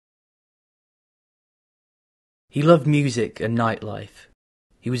He loved music and nightlife.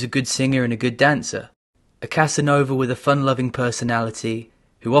 He was a good singer and a good dancer, a Casanova with a fun-loving personality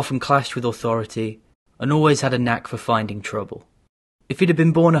who often clashed with authority and always had a knack for finding trouble. If he'd have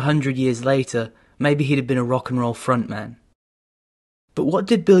been born 100 years later, maybe he'd have been a rock and roll frontman. But what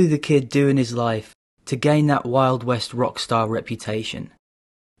did Billy the Kid do in his life to gain that Wild West rock star reputation?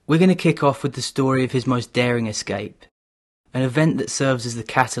 We're going to kick off with the story of his most daring escape, an event that serves as the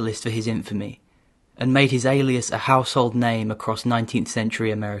catalyst for his infamy and made his alias a household name across 19th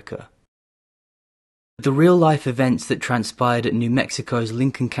century America. The real-life events that transpired at New Mexico's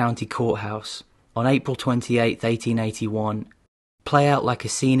Lincoln County Courthouse on April 28, 1881, play out like a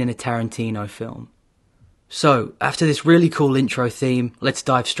scene in a Tarantino film. So, after this really cool intro theme, let's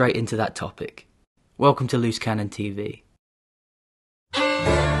dive straight into that topic. Welcome to Loose Cannon TV.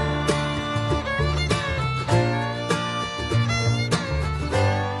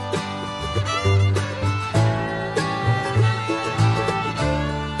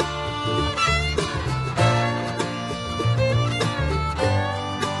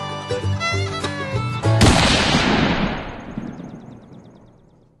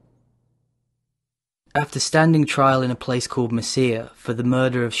 After standing trial in a place called Mesilla for the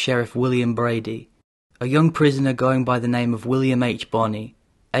murder of Sheriff William Brady, a young prisoner going by the name of William H. Bonney,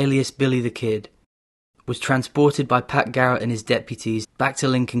 alias Billy the Kid, was transported by Pat Garrett and his deputies back to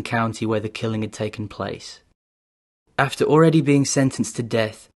Lincoln County where the killing had taken place. After already being sentenced to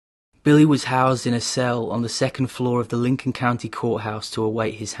death, Billy was housed in a cell on the second floor of the Lincoln County Courthouse to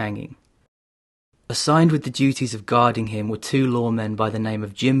await his hanging. Assigned with the duties of guarding him were two lawmen by the name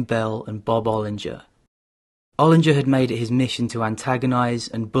of Jim Bell and Bob Ollinger. Ollinger had made it his mission to antagonize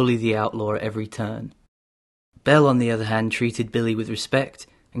and bully the outlaw at every turn. Bell, on the other hand, treated Billy with respect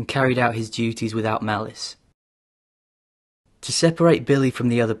and carried out his duties without malice. To separate Billy from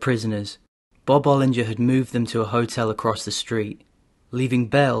the other prisoners, Bob Ollinger had moved them to a hotel across the street, leaving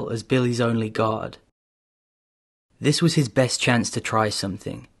Bell as Billy's only guard. This was his best chance to try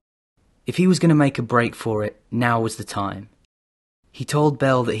something. If he was going to make a break for it, now was the time. He told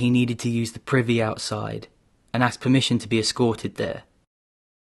Bell that he needed to use the privy outside, and asked permission to be escorted there.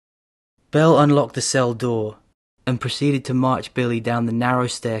 Bell unlocked the cell door and proceeded to march Billy down the narrow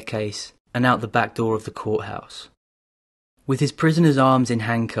staircase and out the back door of the courthouse. With his prisoner's arms in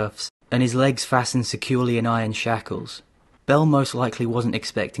handcuffs and his legs fastened securely in iron shackles, Bell most likely wasn't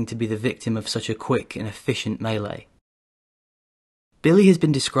expecting to be the victim of such a quick and efficient melee. Billy has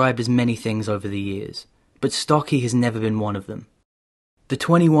been described as many things over the years, but stocky has never been one of them. The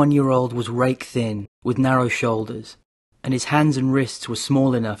 21-year-old was rake-thin, with narrow shoulders, and his hands and wrists were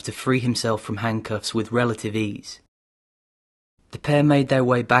small enough to free himself from handcuffs with relative ease. The pair made their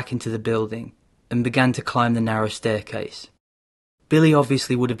way back into the building and began to climb the narrow staircase. Billy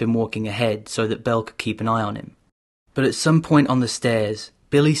obviously would have been walking ahead so that Bell could keep an eye on him. But at some point on the stairs,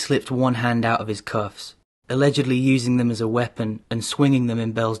 Billy slipped one hand out of his cuffs, allegedly using them as a weapon and swinging them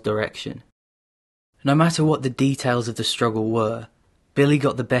in Bell's direction. No matter what the details of the struggle were, Billy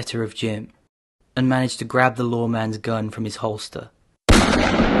got the better of Jim and managed to grab the lawman's gun from his holster.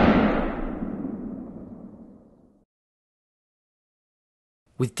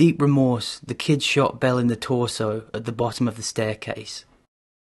 With deep remorse, the kid shot Bell in the torso at the bottom of the staircase,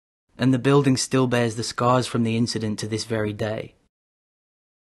 and the building still bears the scars from the incident to this very day.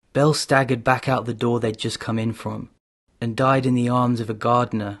 Bell staggered back out the door they'd just come in from and died in the arms of a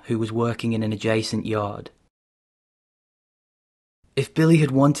gardener who was working in an adjacent yard. If Billy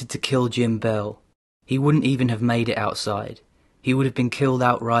had wanted to kill Jim Bell, he wouldn't even have made it outside. He would have been killed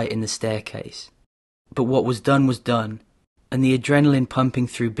outright in the staircase. But what was done, and the adrenaline pumping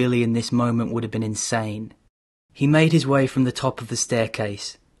through Billy in this moment would have been insane. He made his way from the top of the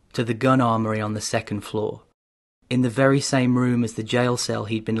staircase to the gun armory on the second floor, in the very same room as the jail cell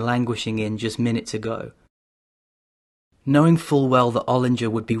he'd been languishing in just minutes ago. Knowing full well that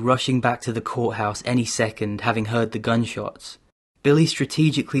Ollinger would be rushing back to the courthouse any second, having heard the gunshots, Billy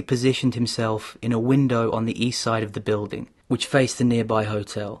strategically positioned himself in a window on the east side of the building, which faced the nearby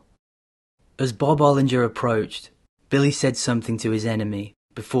hotel. As Bob Ollinger approached, Billy said something to his enemy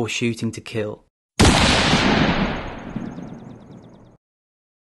before shooting to kill.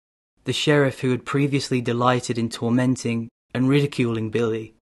 The sheriff, who had previously delighted in tormenting and ridiculing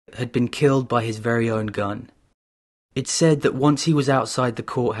Billy, had been killed by his very own gun. It's said that once he was outside the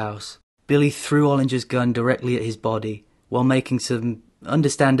courthouse, Billy threw Ollinger's gun directly at his body, while making some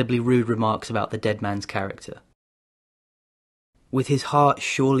understandably rude remarks about the dead man's character. With his heart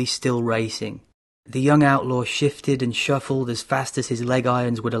surely still racing, the young outlaw shifted and shuffled as fast as his leg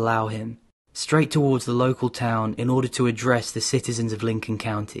irons would allow him, straight towards the local town in order to address the citizens of Lincoln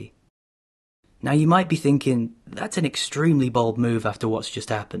County. Now you might be thinking, that's an extremely bold move after what's just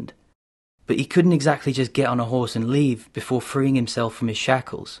happened. But he couldn't exactly just get on a horse and leave before freeing himself from his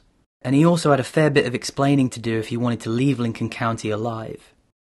shackles. And he also had a fair bit of explaining to do if he wanted to leave Lincoln County alive.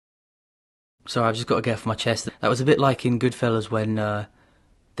 Sorry, I've just got to get off my chest. That was a bit like in Goodfellas when,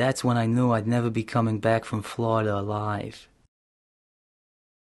 that's when I knew I'd never be coming back from Florida alive.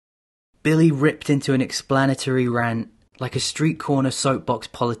 Billy ripped into an explanatory rant like a street corner soapbox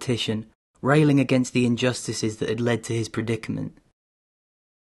politician, railing against the injustices that had led to his predicament.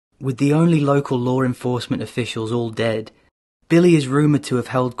 With the only local law enforcement officials all dead, Billy is rumoured to have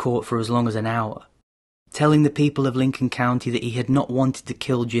held court for as long as an hour, telling the people of Lincoln County that he had not wanted to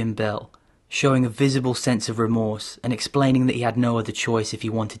kill Jim Bell, showing a visible sense of remorse and explaining that he had no other choice if he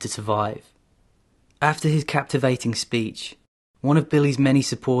wanted to survive. After his captivating speech, one of Billy's many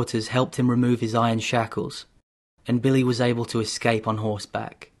supporters helped him remove his iron shackles, and Billy was able to escape on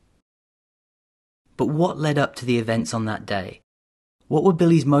horseback. But what led up to the events on that day? What were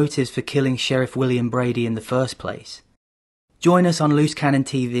Billy's motives for killing Sheriff William Brady in the first place? Join us on Loose Cannon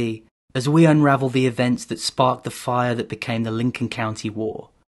TV as we unravel the events that sparked the fire that became the Lincoln County War,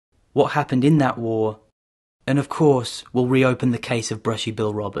 what happened in that war, and of course, we'll reopen the case of Brushy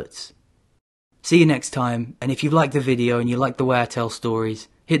Bill Roberts. See you next time, and if you've liked the video and you like the way I tell stories,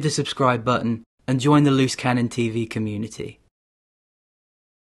 hit the subscribe button and join the Loose Cannon TV community.